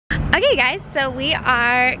Okay guys, so we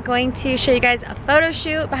are going to show you guys a photo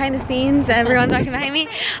shoot behind the scenes. Everyone's walking behind me.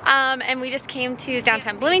 And we just came to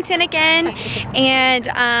Downtown Bloomington again.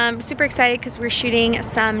 And super excited because we're shooting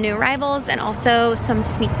some new arrivals and also some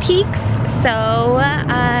sneak peeks. So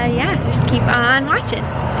yeah, just keep on watching.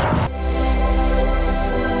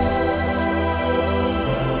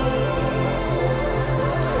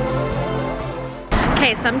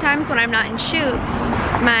 Okay, sometimes when I'm not in shoots,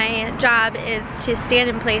 my job is to stand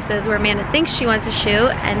in places where Amanda thinks she wants to shoot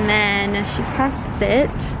and then she tests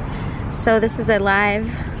it. So this is a live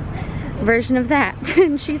version of that.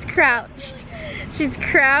 And she's crouched. She's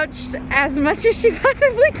crouched as much as she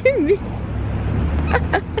possibly can be.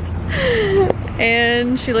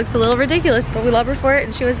 And she looks a little ridiculous, but we love her for it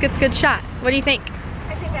and she always gets a good shot. What do you think?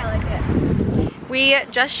 I think I like it. We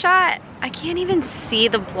just shot, I can't even see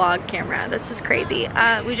the vlog camera. This is crazy.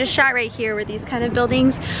 We just shot right here where these kind of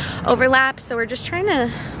buildings overlap. So we're just trying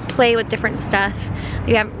to play with different stuff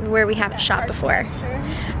where we haven't shot before.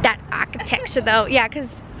 That architecture though, yeah, because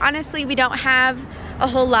honestly we don't have a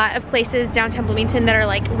whole lot of places downtown Bloomington that are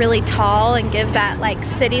like really tall and give that like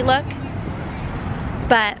city look.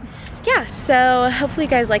 But yeah, so hopefully you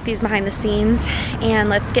guys like these behind the scenes and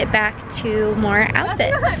let's get back to more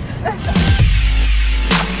outfits.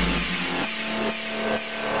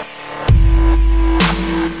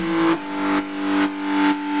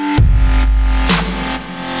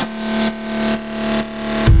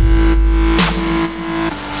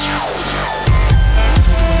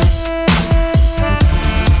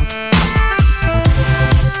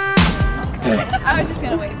 I was just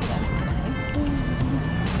gonna wait for them.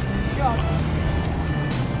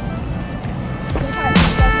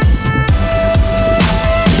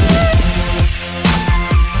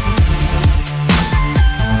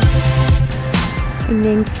 And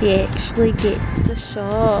then she actually gets the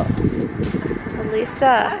shot.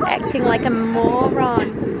 Alyssa acting like a moron.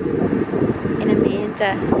 And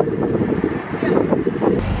Amanda.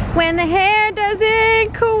 When the hair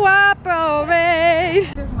doesn't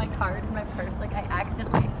cooperate. There's my card in my purse, like I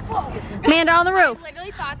accidentally. Amanda on the roof. I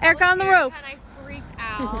literally thought that Erica was on the weird, roof. and I freaked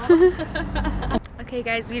out. Okay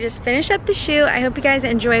guys, we just finished up the shoot. I hope you guys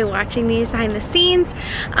enjoy watching these behind the scenes.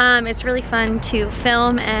 It's really fun to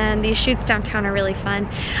film and these shoots downtown are really fun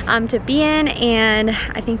to be in, and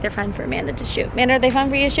I think they're fun for Amanda to shoot. Amanda, are they fun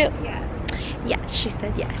for you to shoot? Yeah. Yeah, she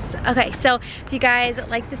said yes. Okay, so if you guys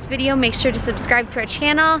like this video, make sure to subscribe to our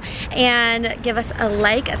channel and give us a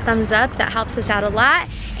like, a thumbs up. That helps us out a lot.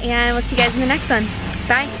 And we'll see you guys in the next one.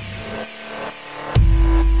 Bye.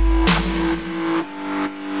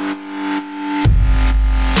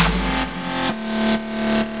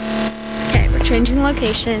 Okay, we're changing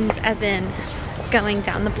locations as in going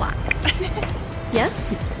down the block. Yes?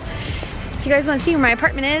 If you guys want to see where my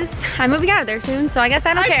apartment is, I'm moving out of there soon, so I guess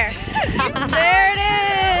I don't care. There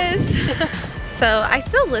it is. So I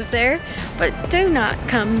still live there, but do not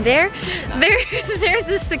come there. There's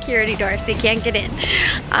a security door, so you can't get in.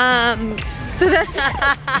 So that's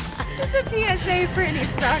Just a PSA for any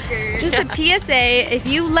stalkers. just a PSA. If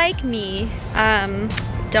you like me,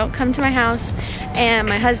 don't come to my house. And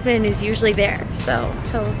my husband is usually there, so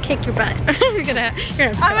he'll kick your butt. You're gonna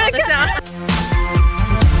fill this out.